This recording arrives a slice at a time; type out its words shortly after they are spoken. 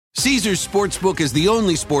Caesars Sportsbook is the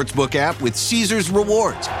only sportsbook app with Caesars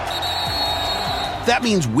Rewards. That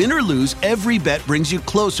means win or lose, every bet brings you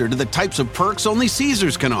closer to the types of perks only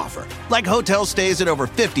Caesars can offer, like hotel stays at over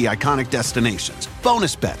 50 iconic destinations,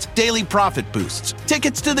 bonus bets, daily profit boosts,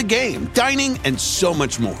 tickets to the game, dining, and so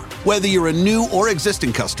much more. Whether you're a new or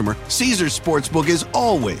existing customer, Caesars Sportsbook is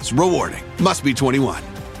always rewarding. Must be 21.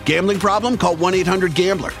 Gambling problem? Call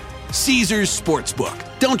 1-800-GAMBLER. Caesars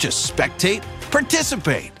Sportsbook. Don't just spectate,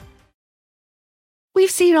 participate. We've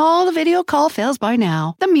seen all the video call fails by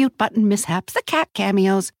now. The mute button mishaps, the cat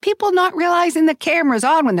cameos, people not realizing the camera's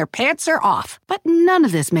on when their pants are off. But none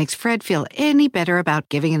of this makes Fred feel any better about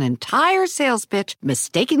giving an entire sales pitch,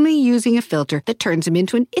 mistakenly using a filter that turns him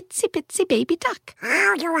into an itsy-bitsy baby duck.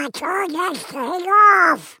 How do I turn this thing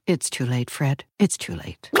off? It's too late, Fred. It's too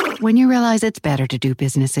late. When you realize it's better to do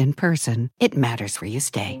business in person, it matters where you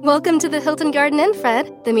stay. Welcome to the Hilton Garden Inn,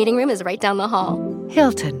 Fred. The meeting room is right down the hall.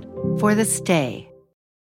 Hilton, for the stay.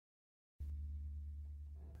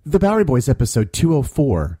 The Bowery Boys episode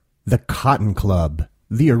 204, The Cotton Club,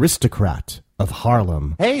 the Aristocrat of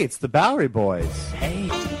Harlem. Hey, it's the Bowery Boys. Hey.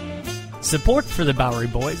 Support for the Bowery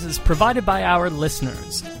Boys is provided by our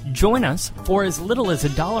listeners. Join us for as little as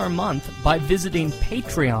 $1 a month by visiting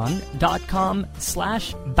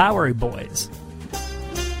patreon.com/BoweryBoys.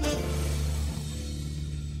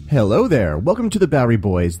 Hello there. Welcome to the Bowery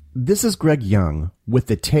Boys. This is Greg Young with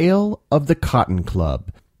the tale of the Cotton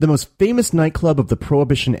Club, the most famous nightclub of the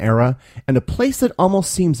Prohibition era, and a place that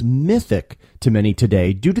almost seems mythic to many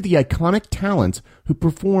today due to the iconic talent who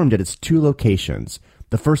performed at its two locations,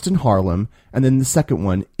 the first in Harlem and then the second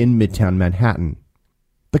one in Midtown Manhattan.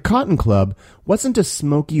 The Cotton Club wasn't a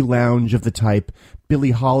smoky lounge of the type Billie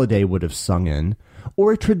Holiday would have sung in,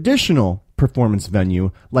 or a traditional performance venue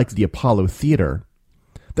like the Apollo Theater.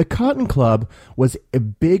 The Cotton Club was a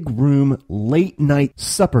big room, late-night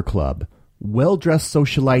supper club, well-dressed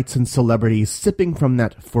socialites and celebrities sipping from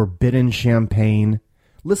that forbidden champagne,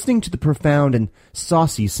 listening to the profound and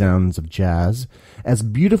saucy sounds of jazz, as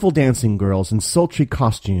beautiful dancing girls in sultry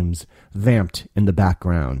costumes vamped in the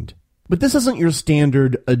background. But this isn't your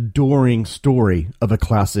standard adoring story of a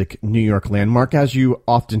classic New York landmark, as you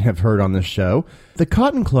often have heard on this show. The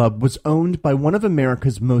Cotton Club was owned by one of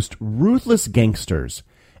America's most ruthless gangsters,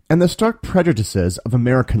 and the stark prejudices of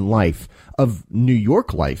American life, of New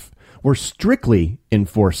York life, were strictly in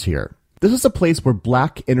force here. This is a place where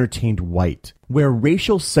black entertained white, where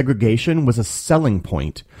racial segregation was a selling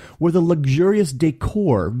point, where the luxurious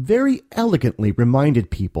decor very elegantly reminded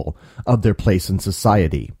people of their place in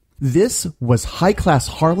society. This was high-class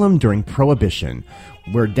Harlem during Prohibition,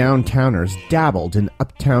 where downtowners dabbled in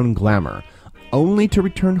uptown glamour, only to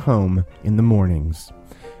return home in the mornings.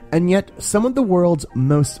 And yet, some of the world's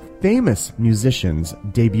most famous musicians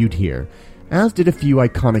debuted here, as did a few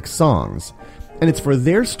iconic songs. And it's for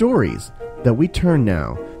their stories that we turn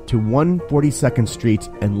now to 142nd Street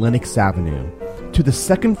and Lenox Avenue, to the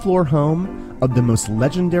second-floor home of the most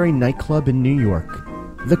legendary nightclub in New York,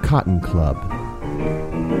 the Cotton Club.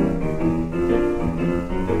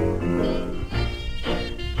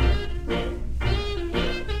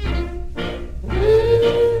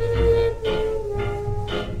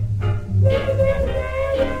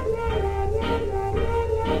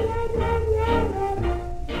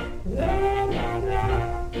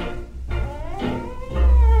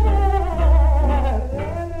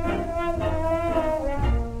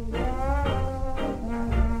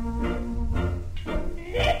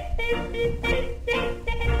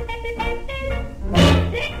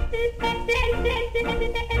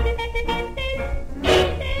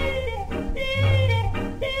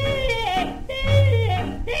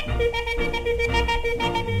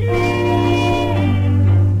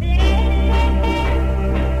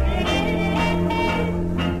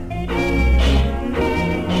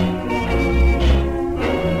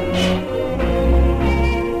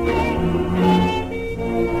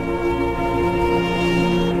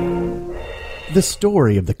 The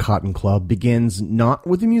story of the Cotton Club begins not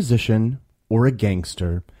with a musician or a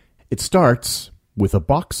gangster. It starts with a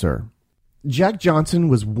boxer. Jack Johnson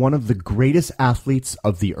was one of the greatest athletes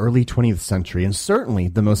of the early 20th century, and certainly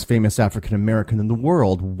the most famous African American in the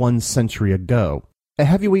world 1 century ago. A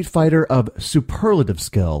heavyweight fighter of superlative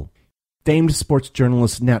skill. Famed sports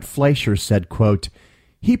journalist Nat Fleischer said, quote,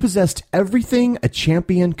 "He possessed everything a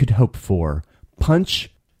champion could hope for: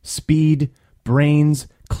 punch, speed, brains,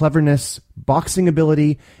 cleverness, boxing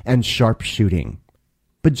ability, and sharp shooting."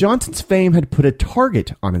 But Johnson's fame had put a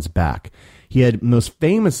target on his back. He had most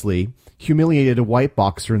famously humiliated a white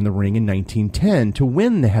boxer in the ring in 1910 to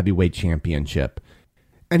win the heavyweight championship.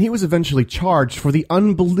 And he was eventually charged for the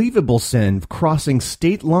unbelievable sin of crossing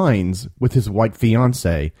state lines with his white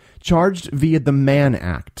fiancée, charged via the Mann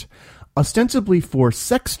Act, ostensibly for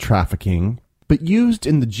sex trafficking, but used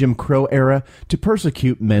in the Jim Crow era to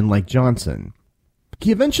persecute men like Johnson.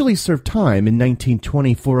 He eventually served time in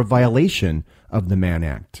 1920 for a violation of the Mann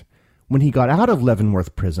Act. When he got out of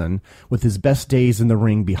Leavenworth Prison, with his best days in the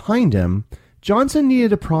ring behind him, Johnson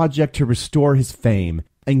needed a project to restore his fame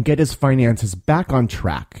and get his finances back on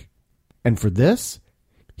track. And for this,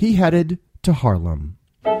 he headed to Harlem.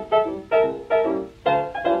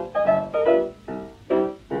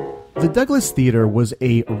 The Douglas Theater was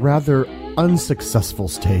a rather unsuccessful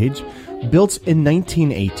stage, built in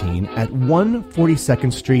 1918 at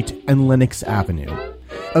 142nd Street and Lenox Avenue,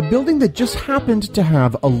 a building that just happened to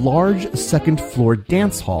have a large second-floor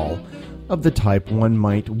dance hall of the type one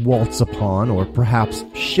might waltz upon or perhaps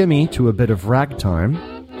shimmy to a bit of ragtime.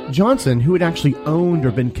 Johnson, who had actually owned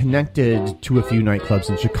or been connected to a few nightclubs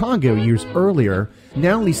in Chicago years earlier,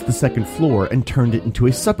 now leased the second floor and turned it into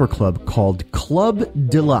a supper club called Club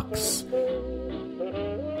Deluxe.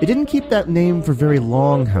 It didn't keep that name for very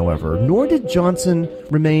long, however, nor did Johnson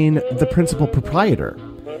remain the principal proprietor,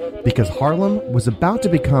 because Harlem was about to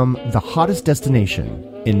become the hottest destination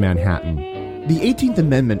in Manhattan. The 18th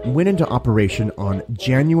Amendment went into operation on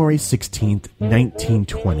January 16,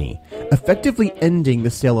 1920, effectively ending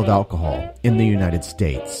the sale of alcohol in the United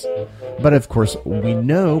States. But of course, we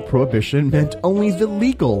know Prohibition meant only the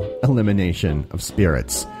legal elimination of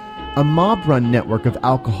spirits. A mob-run network of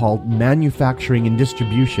alcohol manufacturing and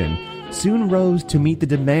distribution soon rose to meet the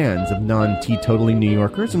demands of non-teetotaling New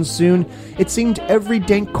Yorkers, and soon it seemed every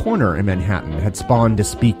dank corner in Manhattan had spawned a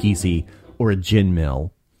speakeasy or a gin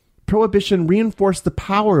mill. Prohibition reinforced the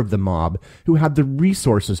power of the mob, who had the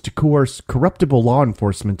resources to coerce corruptible law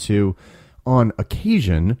enforcement to, on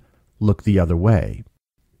occasion, look the other way.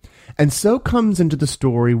 And so comes into the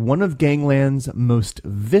story one of gangland's most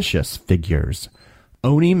vicious figures,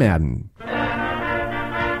 Owney Madden.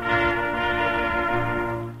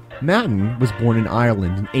 Madden was born in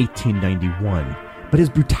Ireland in 1891, but his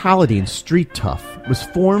brutality and street tough was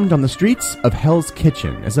formed on the streets of Hell's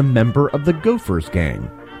Kitchen as a member of the Gophers Gang.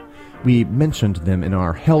 We mentioned them in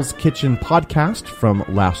our Hell's Kitchen podcast from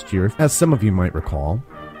last year, as some of you might recall.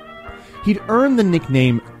 He'd earned the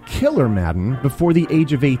nickname Killer Madden before the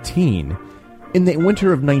age of 18. In the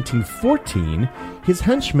winter of 1914, his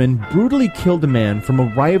henchmen brutally killed a man from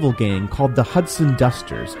a rival gang called the Hudson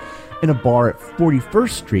Dusters in a bar at 41st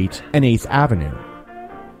Street and 8th Avenue.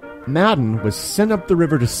 Madden was sent up the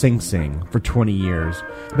river to Sing Sing for 20 years,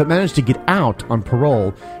 but managed to get out on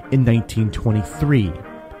parole in 1923.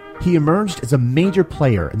 He emerged as a major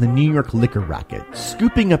player in the New York liquor racket,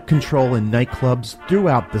 scooping up control in nightclubs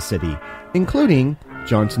throughout the city, including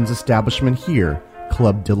Johnson's establishment here,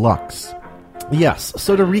 Club Deluxe. Yes,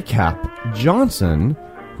 so to recap, Johnson,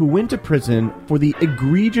 who went to prison for the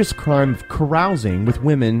egregious crime of carousing with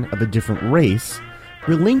women of a different race,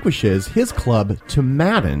 relinquishes his club to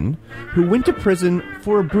Madden, who went to prison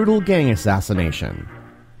for a brutal gang assassination.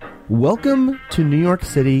 Welcome to New York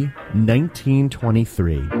City,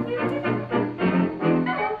 1923.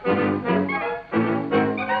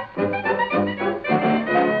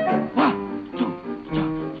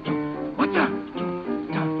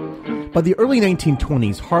 By the early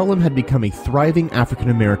 1920s, Harlem had become a thriving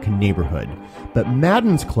African-American neighborhood, but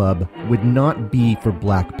Madden's club would not be for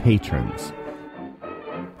black patrons.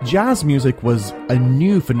 Jazz music was a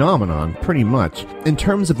new phenomenon, pretty much. In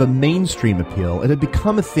terms of a mainstream appeal, it had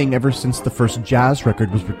become a thing ever since the first jazz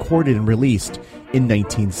record was recorded and released in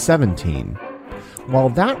 1917. While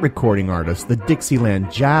that recording artist, the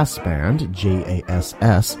Dixieland Jazz Band,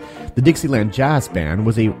 J-A-S-S, the Dixieland Jazz Band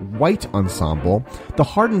was a white ensemble, the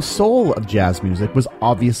heart and soul of jazz music was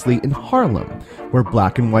obviously in Harlem, where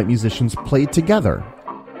black and white musicians played together.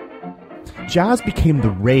 Jazz became the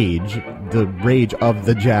rage of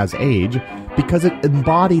the jazz age, because it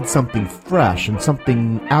embodied something fresh and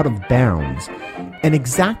something out of bounds, and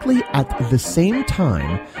exactly at the same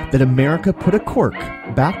time that America put a cork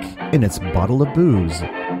back in its bottle of booze.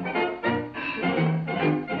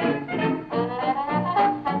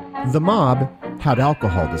 The mob had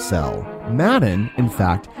alcohol to sell. Madden, in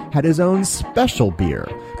fact, had his own special beer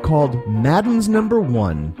called Madden's No.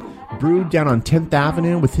 1, brewed down on 10th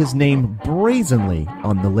Avenue with his name brazenly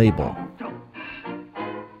on the label.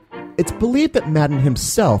 It's believed that Madden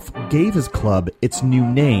himself gave his club its new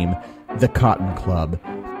name, the Cotton Club.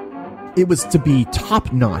 It was to be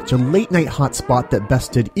top-notch, a late-night hotspot that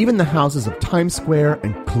bested even the houses of Times Square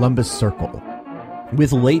and Columbus Circle.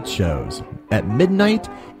 With late shows at midnight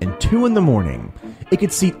and 2 in the morning, It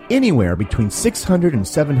could seat anywhere between 600 and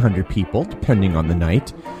 700 people, depending on the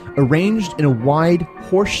night, arranged in a wide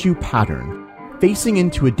horseshoe pattern, facing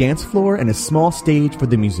into a dance floor and a small stage for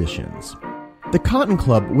the musicians. The Cotton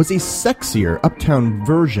Club was a sexier uptown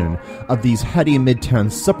version of these heady midtown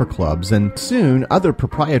supper clubs, and soon other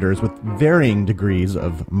proprietors with varying degrees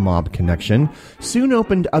of mob connection soon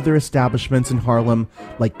opened other establishments in Harlem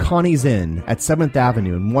like Connie's Inn at 7th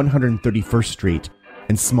Avenue and 131st Street,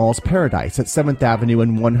 and Small's Paradise at 7th Avenue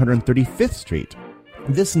and 135th Street.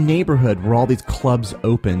 This neighborhood where all these clubs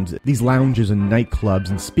opened, these lounges and nightclubs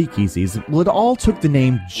and speakeasies, well, it all took the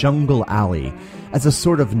name Jungle Alley as a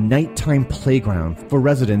sort of nighttime playground for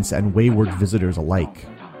residents and wayward visitors alike.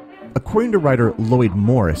 According to writer Lloyd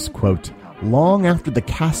Morris, quote, long after the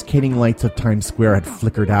cascading lights of Times Square had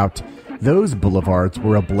flickered out, those boulevards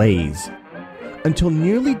were ablaze. Until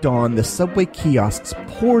nearly dawn, the subway kiosks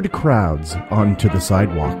poured crowds onto the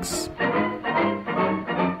sidewalks.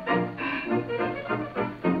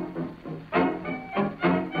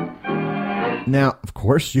 Now, of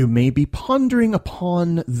course, you may be pondering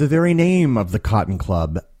upon the very name of the Cotton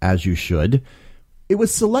Club, as you should. It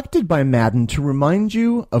was selected by Madden to remind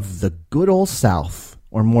you of the good old South,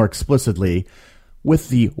 or more explicitly, with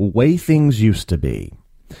the way things used to be.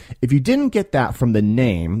 If you didn't get that from the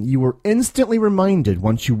name, you were instantly reminded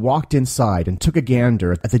once you walked inside and took a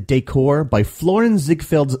gander at the decor by Florin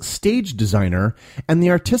Ziegfeld's stage designer and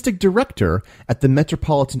the artistic director at the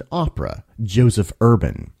Metropolitan Opera, Joseph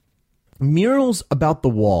Urban. Murals about the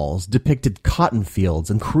walls depicted cotton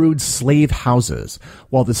fields and crude slave houses,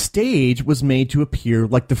 while the stage was made to appear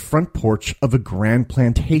like the front porch of a grand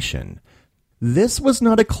plantation. This was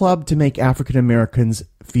not a club to make African Americans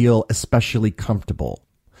feel especially comfortable.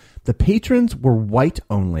 The patrons were white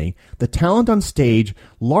only, the talent on stage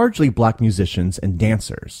largely black musicians and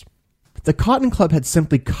dancers. The Cotton Club had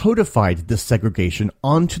simply codified this segregation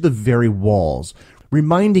onto the very walls,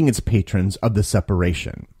 reminding its patrons of the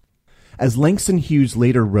separation. As Langston Hughes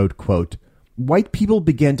later wrote, quote, white people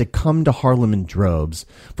began to come to Harlem in droves.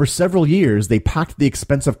 For several years, they packed the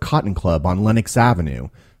expensive Cotton Club on Lenox Avenue.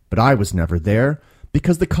 But I was never there,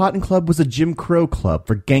 because the Cotton Club was a Jim Crow club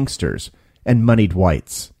for gangsters and moneyed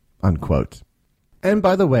whites, unquote. And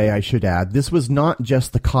by the way, I should add, this was not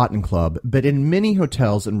just the Cotton Club, but in many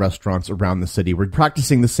hotels and restaurants around the city were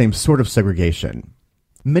practicing the same sort of segregation.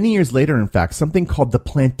 Many years later, in fact, something called the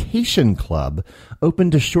Plantation Club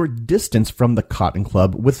opened a short distance from the Cotton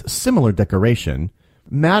Club with similar decoration.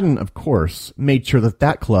 Madden, of course, made sure that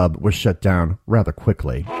that club was shut down rather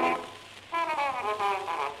quickly.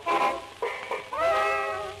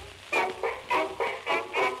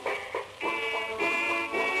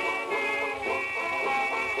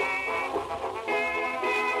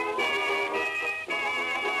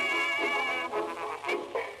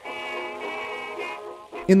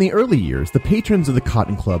 In the early years, the patrons of the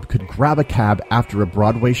Cotton Club could grab a cab after a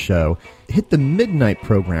Broadway show, hit the midnight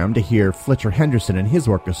program to hear Fletcher Henderson and his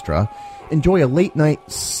orchestra, enjoy a late-night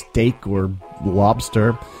steak or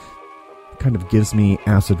lobster. Kind of gives me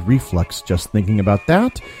acid reflux just thinking about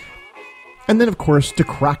that. And then, of course, to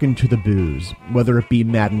crack into the booze, whether it be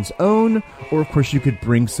Madden's own, or of course you could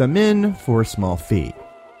bring some in for a small fee.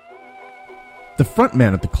 The front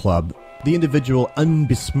man at the club, the individual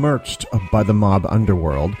unbesmirched by the mob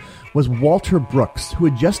underworld, was Walter Brooks, who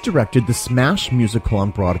had just directed the smash musical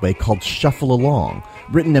on Broadway called Shuffle Along,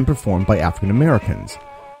 written and performed by African Americans.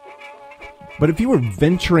 But if you were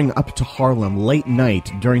venturing up to Harlem late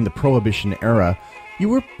night during the Prohibition era, you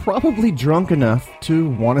were probably drunk enough to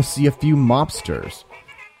want to see a few mobsters.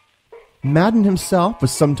 Madden himself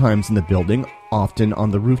was sometimes in the building, often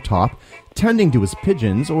on the rooftop, tending to his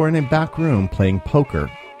pigeons or in a back room playing poker.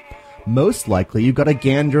 Most likely you got a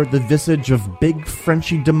gander at the visage of Big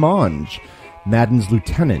Frenchy Demange, Madden's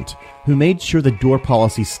lieutenant, who made sure the door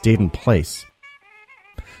policy stayed in place.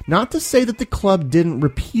 Not to say that the club didn't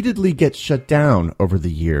repeatedly get shut down over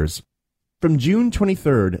the years. From June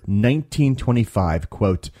 23rd, 1925,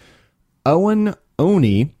 quote, Owen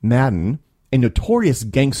Oney Madden, a notorious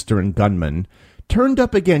gangster and gunman, turned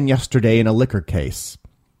up again yesterday in a liquor case.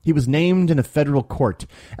 He was named in a federal court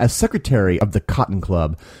as secretary of the Cotton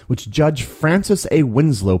Club, which Judge Francis A.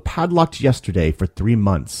 Winslow padlocked yesterday for 3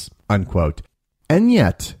 months, unquote. And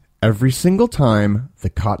yet, every single time the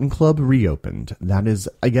Cotton Club reopened, that is,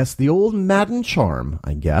 I guess, the old Madden charm,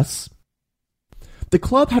 I guess. The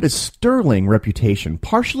club had a sterling reputation,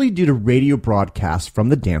 partially due to radio broadcasts from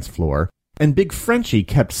the dance floor, and Big Frenchy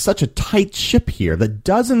kept such a tight ship here that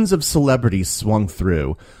dozens of celebrities swung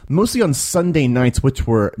through, mostly on Sunday nights, which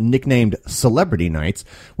were nicknamed Celebrity Nights,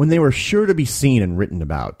 when they were sure to be seen and written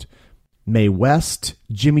about. Mae West,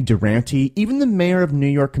 Jimmy Durante, even the mayor of New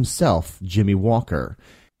York himself, Jimmy Walker.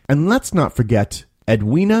 And let's not forget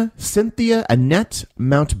Edwina Cynthia Annette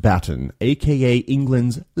Mountbatten, a.k.a.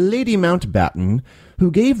 England's Lady Mountbatten, who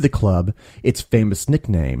gave the club its famous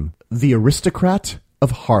nickname, the Aristocrat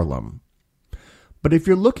of Harlem. But if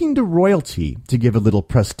you're looking to royalty to give a little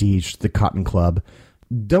prestige to the Cotton Club,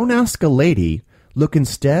 don't ask a lady, look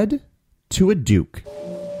instead to a duke.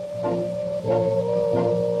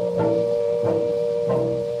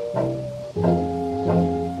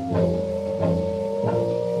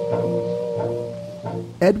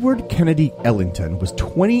 Edward Kennedy Ellington was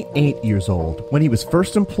 28 years old when he was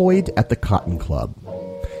first employed at the Cotton Club.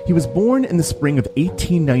 He was born in the spring of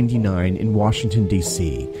 1899 in Washington,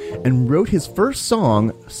 D.C., and wrote his first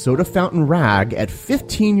song, Soda Fountain Rag, at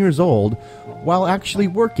 15 years old while actually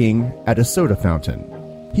working at a soda fountain.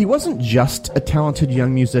 He wasn't just a talented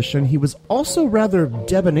young musician, he was also rather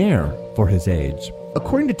debonair for his age.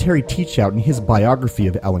 According to Terry Teachout in his biography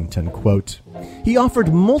of Ellington, quote, he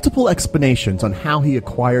offered multiple explanations on how he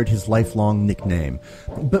acquired his lifelong nickname,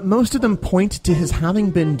 but most of them point to his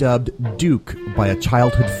having been dubbed Duke by a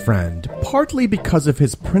childhood friend, partly because of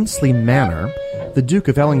his princely manner, the Duke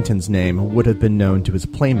of Ellington's name would have been known to his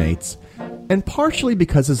playmates, and partially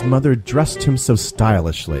because his mother dressed him so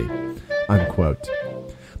stylishly, unquote.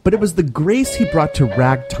 But it was the grace he brought to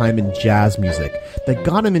ragtime and jazz music that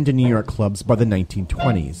got him into New York clubs by the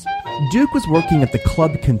 1920s. Duke was working at the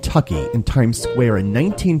Club Kentucky in Times Square in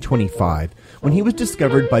 1925 when he was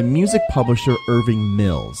discovered by music publisher Irving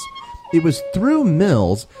Mills. It was through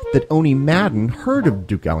Mills that Oni Madden heard of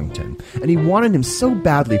Duke Ellington, and he wanted him so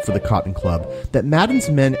badly for the Cotton Club that Madden's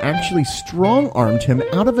men actually strong-armed him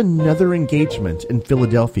out of another engagement in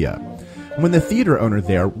Philadelphia. When the theater owner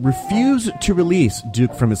there refused to release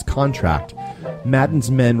Duke from his contract, Madden's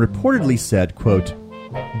men reportedly said, quote,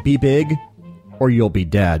 "Be big, or you'll be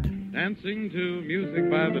dead." Dancing to music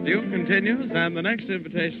by the Duke continues, and the next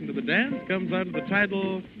invitation to the dance comes under the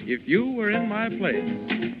title, If You Were in My Place.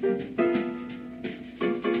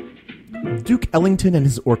 Duke Ellington and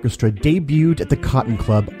his orchestra debuted at the Cotton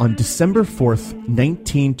Club on December 4th,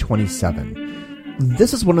 1927.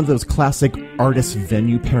 This is one of those classic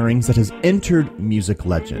artist-venue pairings that has entered music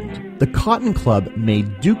legend. The Cotton Club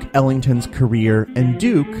made Duke Ellington's career, and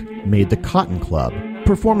Duke made the Cotton Club,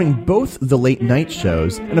 performing both the late-night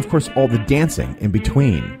shows and, of course, all the dancing in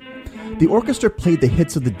between. The orchestra played the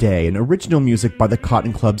hits of the day and original music by the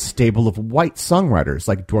Cotton Club's stable of white songwriters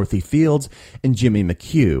like Dorothy Fields and Jimmy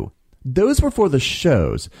McHugh. Those were for the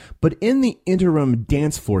shows, but in the interim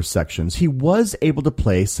dance floor sections, he was able to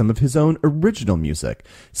play some of his own original music,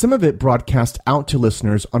 some of it broadcast out to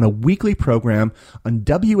listeners on a weekly program on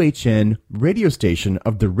WHN radio station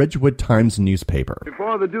of the Ridgewood Times newspaper.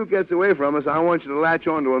 Before the Duke gets away from us, I want you to latch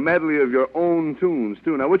on to a medley of your own tunes,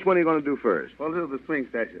 too. Now, which one are you going to do first? We'll do the swing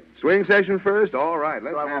section. Swing section first? All right,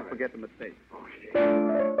 let's so I have won't it. forget the mistake.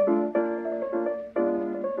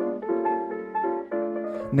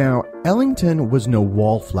 Now, Ellington was no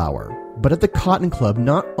wallflower, but at the Cotton Club,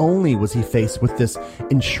 not only was he faced with this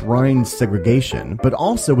enshrined segregation, but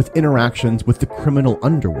also with interactions with the criminal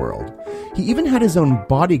underworld. He even had his own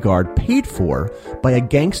bodyguard paid for by a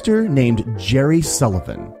gangster named Jerry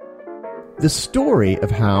Sullivan. The story of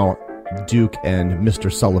how Duke and Mr.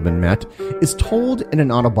 Sullivan met is told in an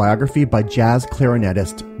autobiography by jazz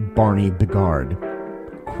clarinetist Barney Bigard.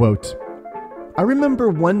 Quote, I remember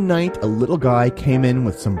one night a little guy came in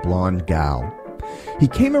with some blonde gal. He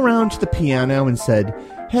came around to the piano and said,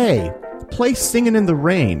 "Hey, play Singin' in the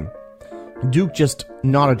Rain." Duke just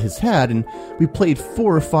nodded his head, and we played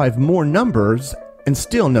 4 or 5 more numbers, and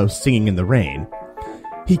still no Singing in the Rain.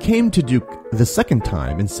 He came to Duke the second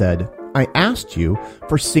time and said, "I asked you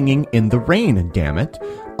for Singing in the Rain, damn it.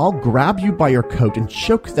 I'll grab you by your coat and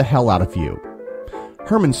choke the hell out of you."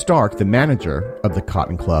 Herman Stark, the manager of the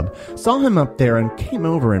Cotton Club, saw him up there and came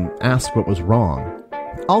over and asked what was wrong.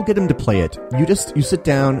 "I'll get him to play it. You sit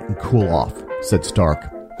down and cool off," said Stark.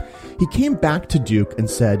 He came back to Duke and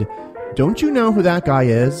said, "Don't you know who that guy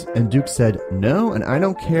is?" And Duke said, "No, and I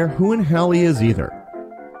don't care who in hell he is either."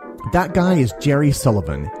 "That guy is Jerry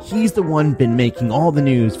Sullivan. He's the one been making all the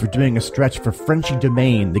news for doing a stretch for Frenchy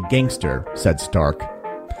Domain, the gangster," said Stark.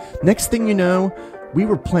 Next thing you know, we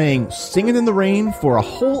were playing Singin' in the Rain for a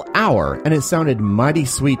whole hour, and it sounded mighty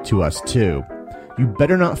sweet to us, too. You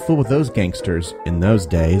better not fool with those gangsters in those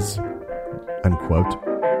days. Unquote.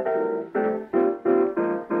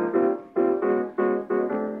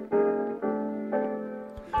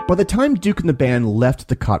 By the time Duke and the band left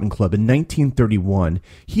the Cotton Club in 1931,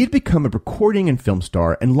 he had become a recording and film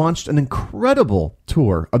star and launched an incredible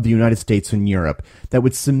tour of the United States and Europe that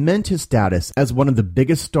would cement his status as one of the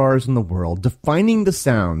biggest stars in the world, defining the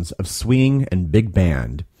sounds of swing and big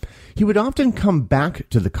band. He would often come back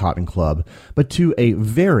to the Cotton Club, but to a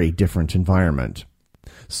very different environment.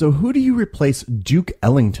 So who do you replace Duke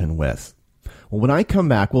Ellington with? Well, when I come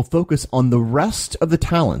back, we'll focus on the rest of the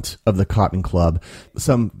talent of the Cotton Club,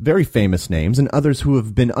 some very famous names and others who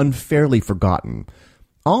have been unfairly forgotten.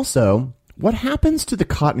 Also, what happens to the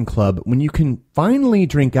Cotton Club when you can finally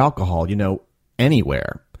drink alcohol,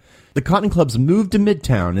 anywhere? The Cotton Club's move to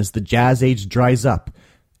Midtown as the jazz age dries up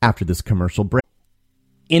after this commercial break.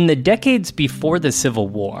 In the decades before the Civil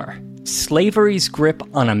War, slavery's grip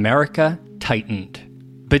on America tightened.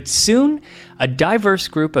 But soon, a diverse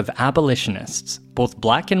group of abolitionists, both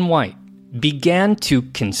black and white, began to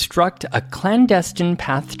construct a clandestine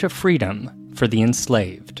path to freedom for the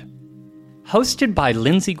enslaved. Hosted by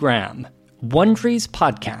Lindsey Graham, Wondery's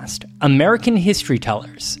podcast, American History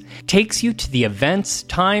Tellers, takes you to the events,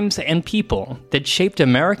 times, and people that shaped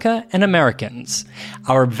America and Americans,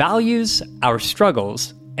 our values, our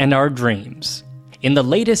struggles, and our dreams. In the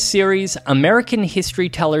latest series, American History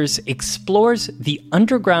Tellers explores the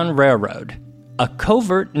Underground Railroad, a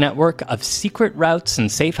covert network of secret routes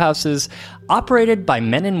and safe houses operated by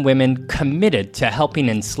men and women committed to helping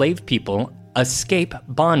enslaved people escape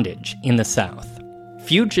bondage in the South.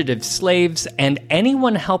 Fugitive slaves and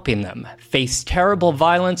anyone helping them face terrible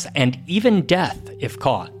violence and even death if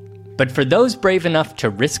caught. But for those brave enough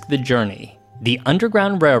to risk the journey, the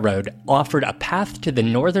Underground Railroad offered a path to the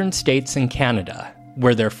northern states and Canada,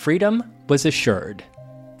 where their freedom was assured.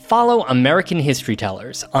 Follow American History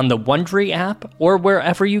Tellers on the Wondery app or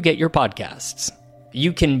wherever you get your podcasts.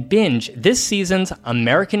 You can binge this season's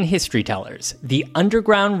American History Tellers, The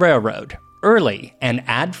Underground Railroad, early and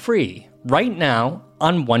ad-free right now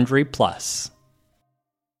on Wondery Plus.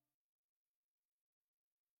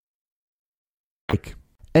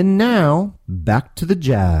 And now, back to the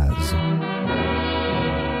jazz.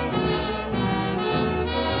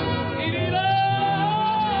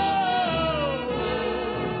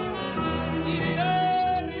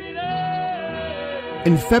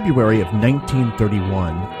 In February of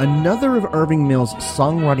 1931, another of Irving Mills'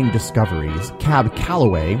 songwriting discoveries, Cab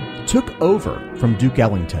Calloway, took over from Duke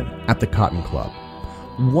Ellington at the Cotton Club.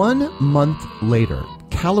 1 month later,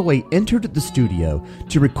 Calloway entered the studio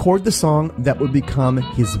to record the song that would become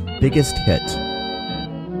his biggest hit.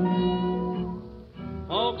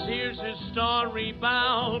 Folks, here's a story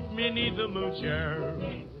about Minnie the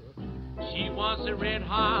Moocher. She was a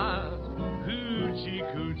red-hot hoochie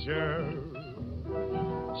coocher.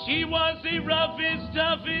 She was the roughest,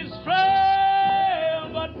 toughest frail,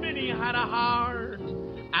 but Minnie had a heart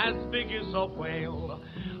as big as a whale.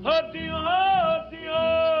 Huddy-ho,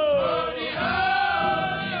 huddy-ho, huddy-ho,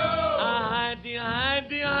 hidey,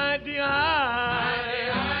 hidey, hidey, hidey,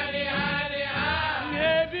 hidey, hidey, hidey,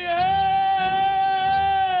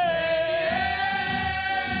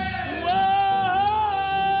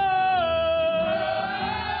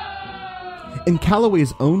 hidey. In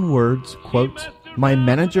Calloway's own words, quote, "My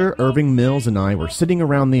manager, Irving Mills, and I were sitting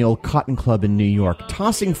around the old Cotton Club in New York,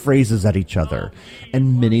 tossing phrases at each other,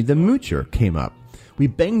 and Minnie the Moocher came up. We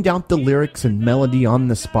banged out the lyrics and melody on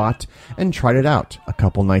the spot and tried it out a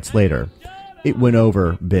couple nights later. It went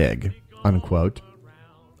over big," unquote.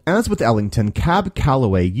 As with Ellington, Cab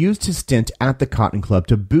Calloway used his stint at the Cotton Club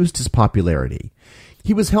to boost his popularity.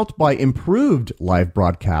 He was helped by improved live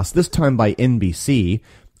broadcasts, this time by NBC,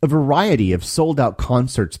 a variety of sold-out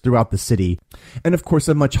concerts throughout the city, and of course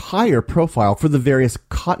a much higher profile for the various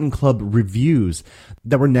Cotton Club reviews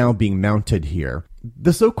that were now being mounted here.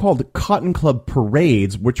 The so-called Cotton Club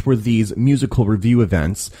parades, which were these musical review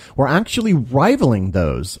events, were actually rivaling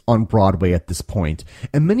those on Broadway at this point,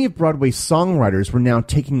 and many of Broadway's songwriters were now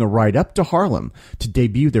taking a ride up to Harlem to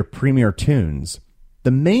debut their premier tunes. The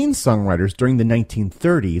main songwriters during the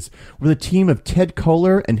 1930s were the team of Ted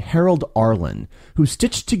Koehler and Harold Arlen, who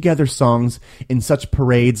stitched together songs in such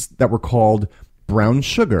parades that were called Brown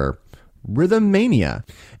Sugar, Rhythm Mania,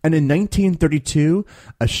 and in 1932,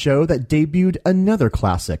 a show that debuted another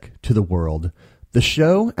classic to the world. The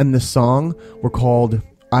show and the song were called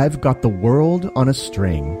I've Got the World on a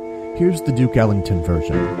String. Here's the Duke Ellington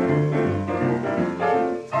version.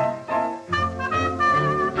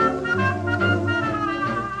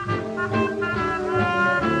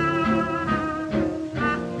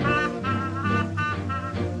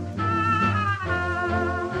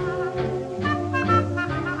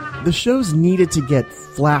 The shows needed to get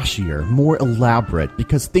flashier, more elaborate,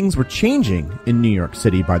 because things were changing in New York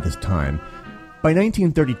City by this time. By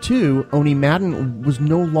 1932, Oni Madden was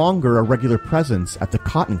no longer a regular presence at the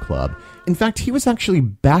Cotton Club. In fact, he was actually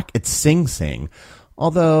back at Sing Sing.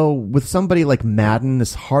 Although, with somebody like Madden,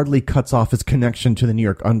 this hardly cuts off his connection to the New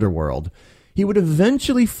York underworld. He would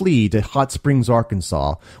eventually flee to Hot Springs,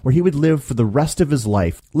 Arkansas, where he would live for the rest of his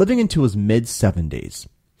life, living into his mid-70s.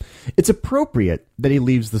 It's appropriate that he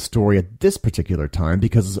leaves the story at this particular time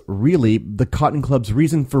because, really, the Cotton Club's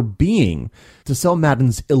reason for being, to sell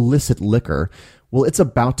Madden's illicit liquor, well, it's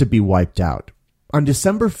about to be wiped out. On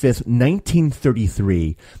December 5th,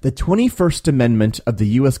 1933, the 21st Amendment of the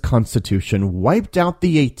U.S. Constitution wiped out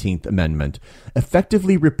the 18th Amendment,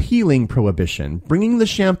 effectively repealing Prohibition, bringing the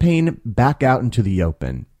champagne back out into the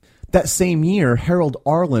open. That same year, Harold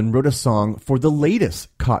Arlen wrote a song for the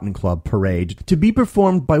latest Cotton Club parade to be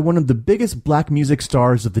performed by one of the biggest black music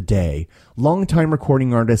stars of the day, longtime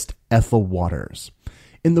recording artist Ethel Waters.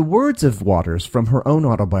 In the words of Waters from her own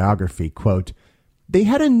autobiography, quote, "They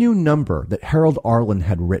had a new number that Harold Arlen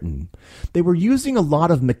had written. They were using a lot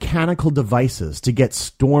of mechanical devices to get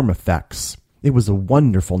storm effects. It was a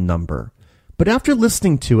wonderful number. But after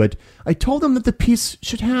listening to it, I told them that the piece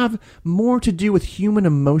should have more to do with human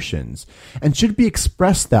emotions and should be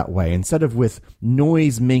expressed that way instead of with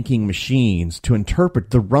noise-making machines to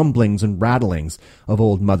interpret the rumblings and rattlings of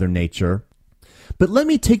old Mother Nature. But let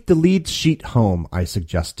me take the lead sheet home, I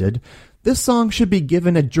suggested. This song should be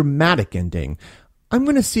given a dramatic ending. I'm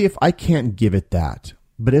going to see if I can't give it that.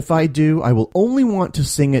 But if I do, I will only want to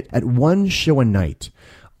sing it at one show a night.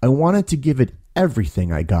 I wanted to give it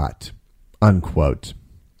everything I got." Unquote.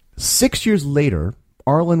 6 years later,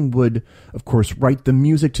 Arlen would, of course, write the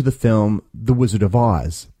music to the film The Wizard of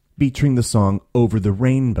Oz, featuring the song Over the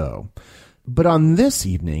Rainbow. But on this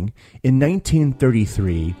evening, in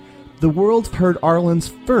 1933, the world heard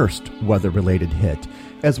Arlen's first weather-related hit,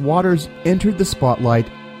 as Waters entered the spotlight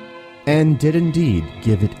and did indeed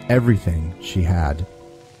give it everything she had.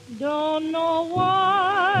 Don't know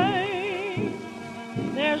why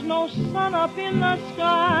there's no sun up in the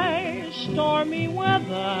sky, stormy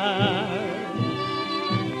weather,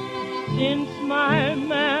 since my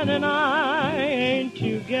man and I ain't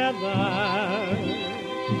together.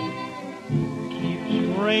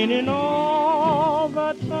 Keeps raining all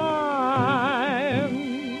the time.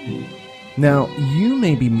 Now, you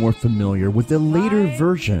may be more familiar with the later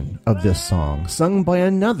version of this song, sung by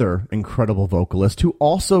another incredible vocalist who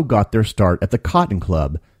also got their start at the Cotton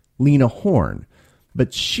Club, Lena Horne.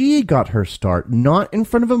 But she got her start not in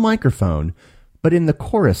front of a microphone, but in the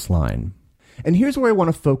chorus line. And here's where I want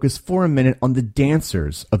to focus for a minute on the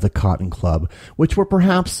dancers of the Cotton Club, which were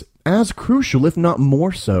perhaps as crucial, if not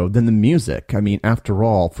more so, than the music. I mean, after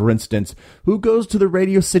all, for instance, who goes to the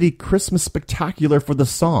Radio City Christmas Spectacular for the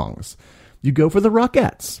songs? You go for the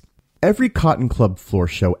Rockettes. Every Cotton Club floor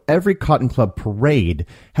show, every Cotton Club parade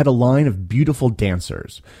had a line of beautiful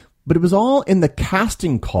dancers. But it was all in the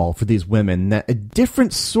casting call for these women that a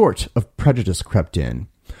different sort of prejudice crept in.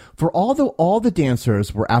 For although all the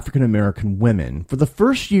dancers were African-American women, for the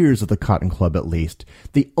first years of the Cotton Club at least,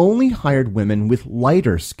 they only hired women with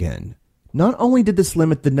lighter skin. Not only did this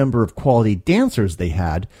limit the number of quality dancers they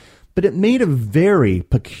had, but it made a very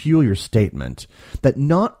peculiar statement that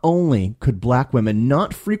not only could black women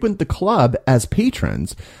not frequent the club as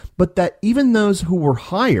patrons, but that even those who were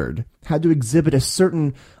hired had to exhibit a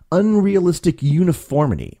certain unrealistic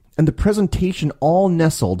uniformity, and the presentation all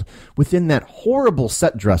nestled within that horrible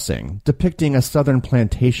set dressing depicting a southern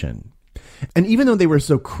plantation. And even though they were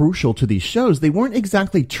so crucial to these shows, they weren't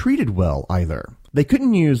exactly treated well either. They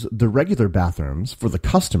couldn't use the regular bathrooms for the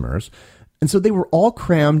customers, and so they were all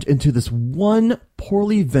crammed into this one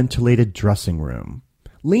poorly ventilated dressing room.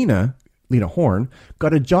 Lena Horne,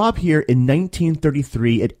 got a job here in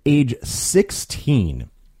 1933 at age 16.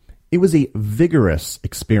 It was a vigorous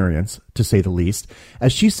experience, to say the least,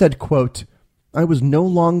 as she said, quote, "I was no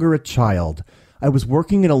longer a child. I was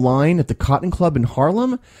working in a line at the Cotton Club in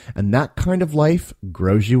Harlem, and that kind of life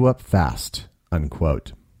grows you up fast,"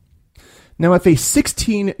 unquote. Now, if a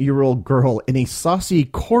 16-year-old girl in a saucy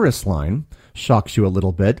chorus line shocks you a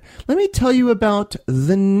little bit, let me tell you about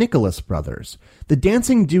the Nicholas Brothers, the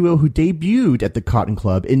dancing duo who debuted at the Cotton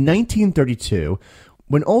Club in 1932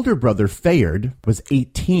 when older brother Fayard was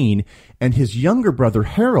 18 and his younger brother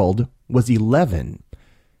Harold was 11.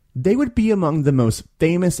 They would be among the most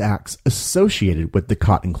famous acts associated with the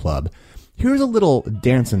Cotton Club. Here's a little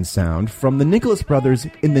dancing sound from the Nicholas Brothers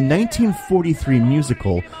in the 1943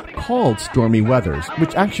 musical called Stormy Weathers,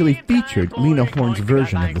 which actually featured Lena Horne's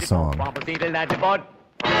version of the song.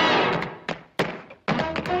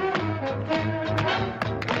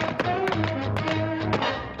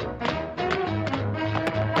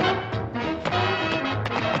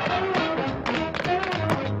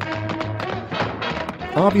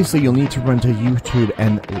 Obviously, you'll need to run to YouTube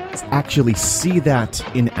and actually see that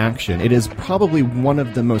in action. It is probably one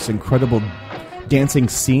of the most incredible dancing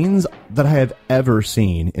scenes that I have ever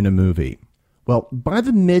seen in a movie. Well, by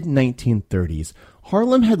the mid-1930s,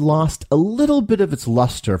 Harlem had lost a little bit of its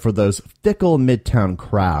luster for those fickle Midtown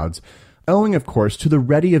crowds, owing, of course, to the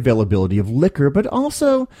ready availability of liquor, but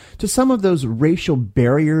also to some of those racial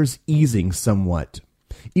barriers easing somewhat.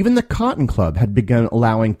 Even the Cotton Club had begun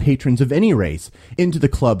allowing patrons of any race into the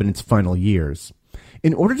club in its final years.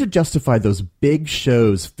 In order to justify those big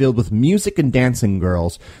shows filled with music and dancing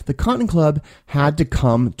girls, the Cotton Club had to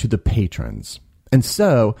come to the patrons. And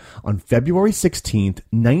so, on February 16,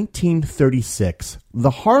 1936,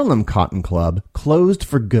 the Harlem Cotton Club closed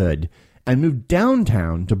for good and moved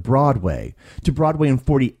downtown to Broadway on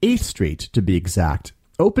 48th Street to be exact,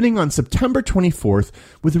 opening on September 24th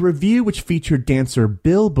with a revue which featured dancer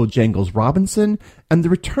Bill Bojangles Robinson and the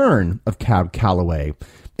return of Cab Calloway,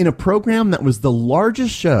 in a program that was the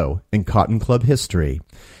largest show in Cotton Club history.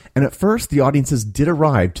 And at first, the audiences did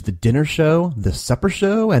arrive to the dinner show, the supper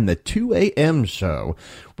show, and the 2 a.m. show,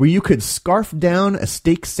 where you could scarf down a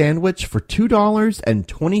steak sandwich for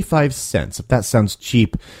 $2.25. If that sounds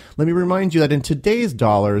cheap, let me remind you that in today's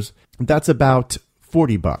dollars, that's about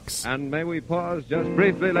 $40. And may we pause just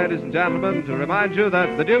briefly, ladies and gentlemen, to remind you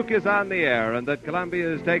that the Duke is on the air and that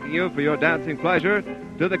Columbia is taking you for your dancing pleasure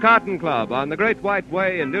to the Cotton Club on the Great White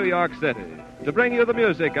Way in New York City to bring you the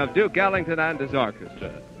music of Duke Ellington and his orchestra,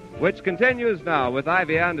 which continues now with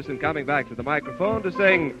Ivy Anderson coming back to the microphone to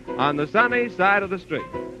sing On the Sunny Side of the Street.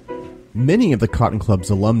 Many of the Cotton Club's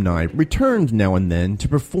alumni returned now and then to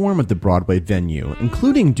perform at the Broadway venue,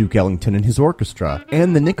 including Duke Ellington and his orchestra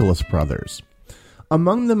and the Nicholas Brothers.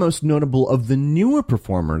 Among the most notable of the newer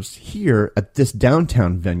performers here at this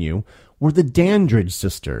downtown venue were the Dandridge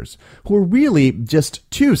sisters, who were really just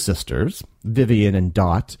two sisters, Vivian and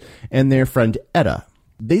Dot, and their friend Etta.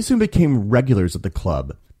 They soon became regulars at the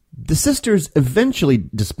club. The sisters eventually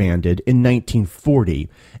disbanded in 1940,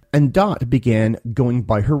 and Dot began going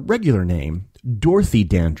by her regular name, Dorothy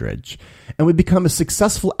Dandridge, and would become a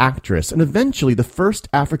successful actress and eventually the first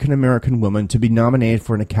African-American woman to be nominated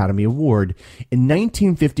for an Academy Award in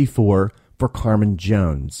 1954 for Carmen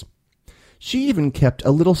Jones. She even kept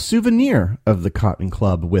a little souvenir of the Cotton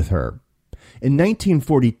Club with her. In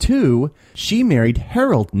 1942, she married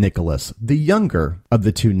Harold Nicholas, the younger of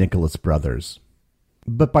the two Nicholas brothers.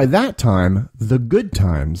 But by that time, the good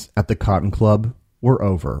times at the Cotton Club were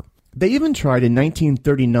over. They even tried in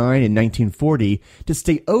 1939 and 1940 to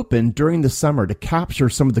stay open during the summer to capture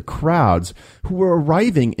some of the crowds who were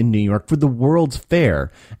arriving in New York for the World's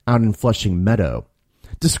Fair out in Flushing Meadow.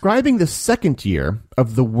 Describing the second year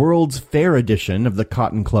of the World's Fair edition of the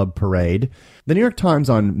Cotton Club Parade, the New York Times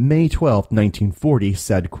on May 12, 1940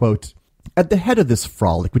 said, quote, "At the head of this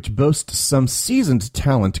frolic, which boasts some seasoned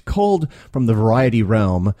talent culled from the variety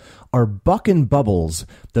realm, are Buck and Bubbles,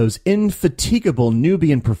 those infatigable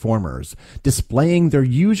Nubian performers, displaying their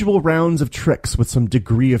usual rounds of tricks with some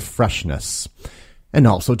degree of freshness. And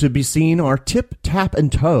also to be seen are Tip, Tap, and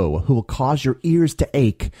Toe, who will cause your ears to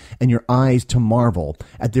ache and your eyes to marvel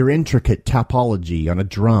at their intricate tapology on a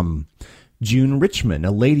drum. June Richmond,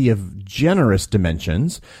 a lady of generous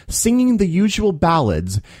dimensions, singing the usual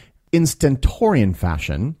ballads in stentorian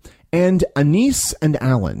fashion, and Anise and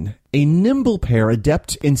Allen, a nimble pair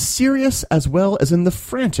adept in serious as well as in the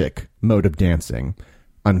frantic mode of dancing."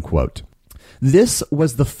 Unquote. This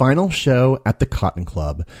was the final show at the Cotton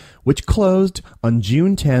Club, which closed on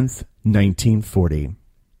June 10th, 1940.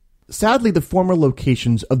 Sadly, the former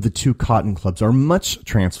locations of the two Cotton Clubs are much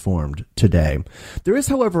transformed today. There is,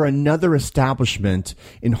 however, another establishment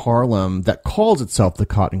in Harlem that calls itself the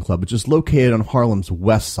Cotton Club, which is located on Harlem's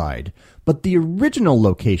west side. But the original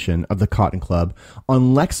location of the Cotton Club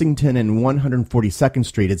on Lexington and 142nd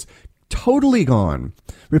Street is totally gone,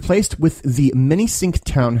 replaced with the Many-Sink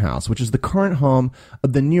Townhouse, which is the current home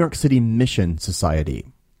of the New York City Mission Society.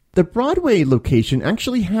 The Broadway location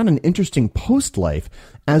actually had an interesting post-life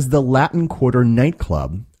as the Latin Quarter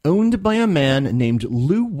nightclub, owned by a man named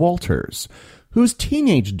Lou Walters, whose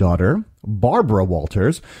teenage daughter, Barbara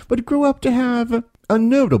Walters, would grow up to have a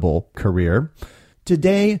notable career.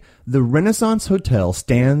 Today, the Renaissance Hotel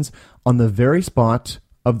stands on the very spot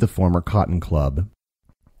of the former Cotton Club.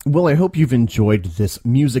 Well, I hope you've enjoyed this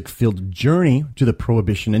music-filled journey to the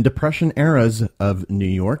Prohibition and Depression eras of New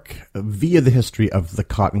York via the history of the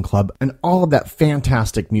Cotton Club and all of that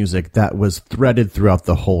fantastic music that was threaded throughout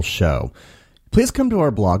the whole show. Please come to our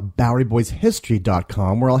blog,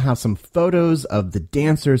 BoweryBoysHistory.com, where I'll have some photos of the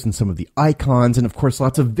dancers and some of the icons, and of course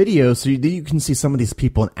lots of videos so that you can see some of these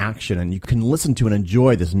people in action and you can listen to and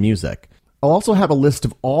enjoy this music. I'll also have a list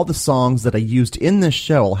of all the songs that I used in this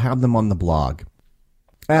show. I'll have them on the blog.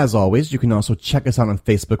 As always, you can also check us out on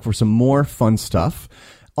Facebook for some more fun stuff.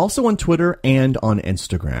 Also on Twitter and on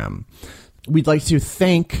Instagram. We'd like to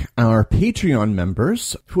thank our Patreon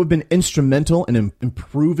members who have been instrumental in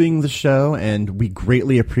improving the show, and we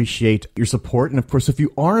greatly appreciate your support. And of course, if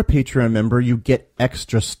you are a Patreon member, you get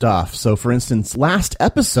extra stuff. So for instance, last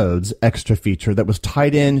episode's extra feature that was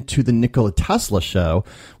tied in to the Nikola Tesla show,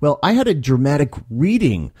 well, I had a dramatic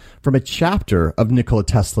reading from a chapter of Nikola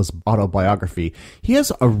Tesla's autobiography. He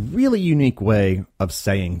has a really unique way of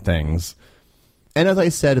saying things. And as I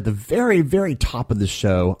said at the very, very top of the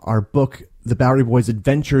show, our book, The Bowery Boys'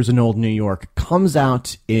 Adventures in Old New York, comes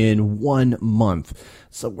out in 1 month.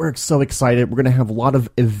 So we're so excited. We're going to have a lot of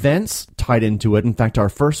events tied into it. In fact, our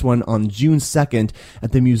first one on June 2nd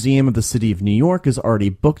at the Museum of the City of New York is already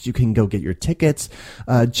booked. You can go get your tickets.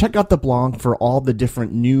 Check out the blog for all the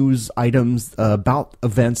different news items about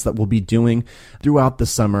events that we'll be doing throughout the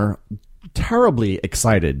summer. Terribly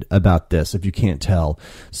excited about this, if you can't tell.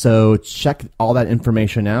 So check all that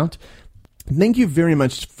information out. Thank you very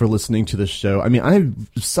much for listening to this show. I mean, I'm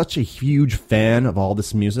such a huge fan of all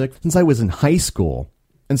this music since I was in high school.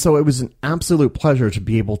 And so it was an absolute pleasure to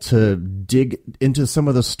be able to dig into some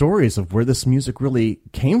of the stories of where this music really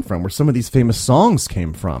came from, where some of these famous songs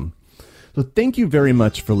came from. So thank you very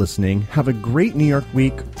much for listening. Have a great New York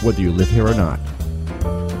week, whether you live here or not.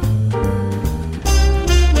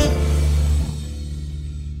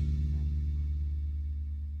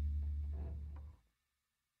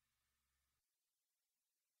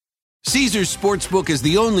 Caesars Sportsbook is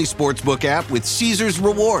the only sportsbook app with Caesars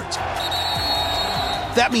Rewards.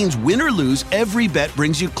 That means win or lose, every bet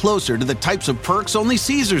brings you closer to the types of perks only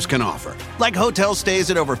Caesars can offer, like hotel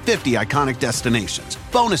stays at over 50 iconic destinations,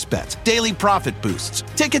 bonus bets, daily profit boosts,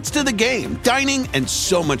 tickets to the game, dining, and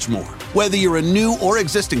so much more. Whether you're a new or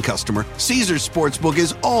existing customer, Caesars Sportsbook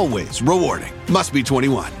is always rewarding. Must be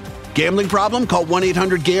 21. Gambling problem? Call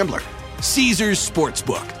 1-800-GAMBLER. Caesars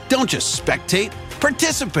Sportsbook. Don't just spectate,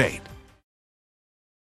 participate.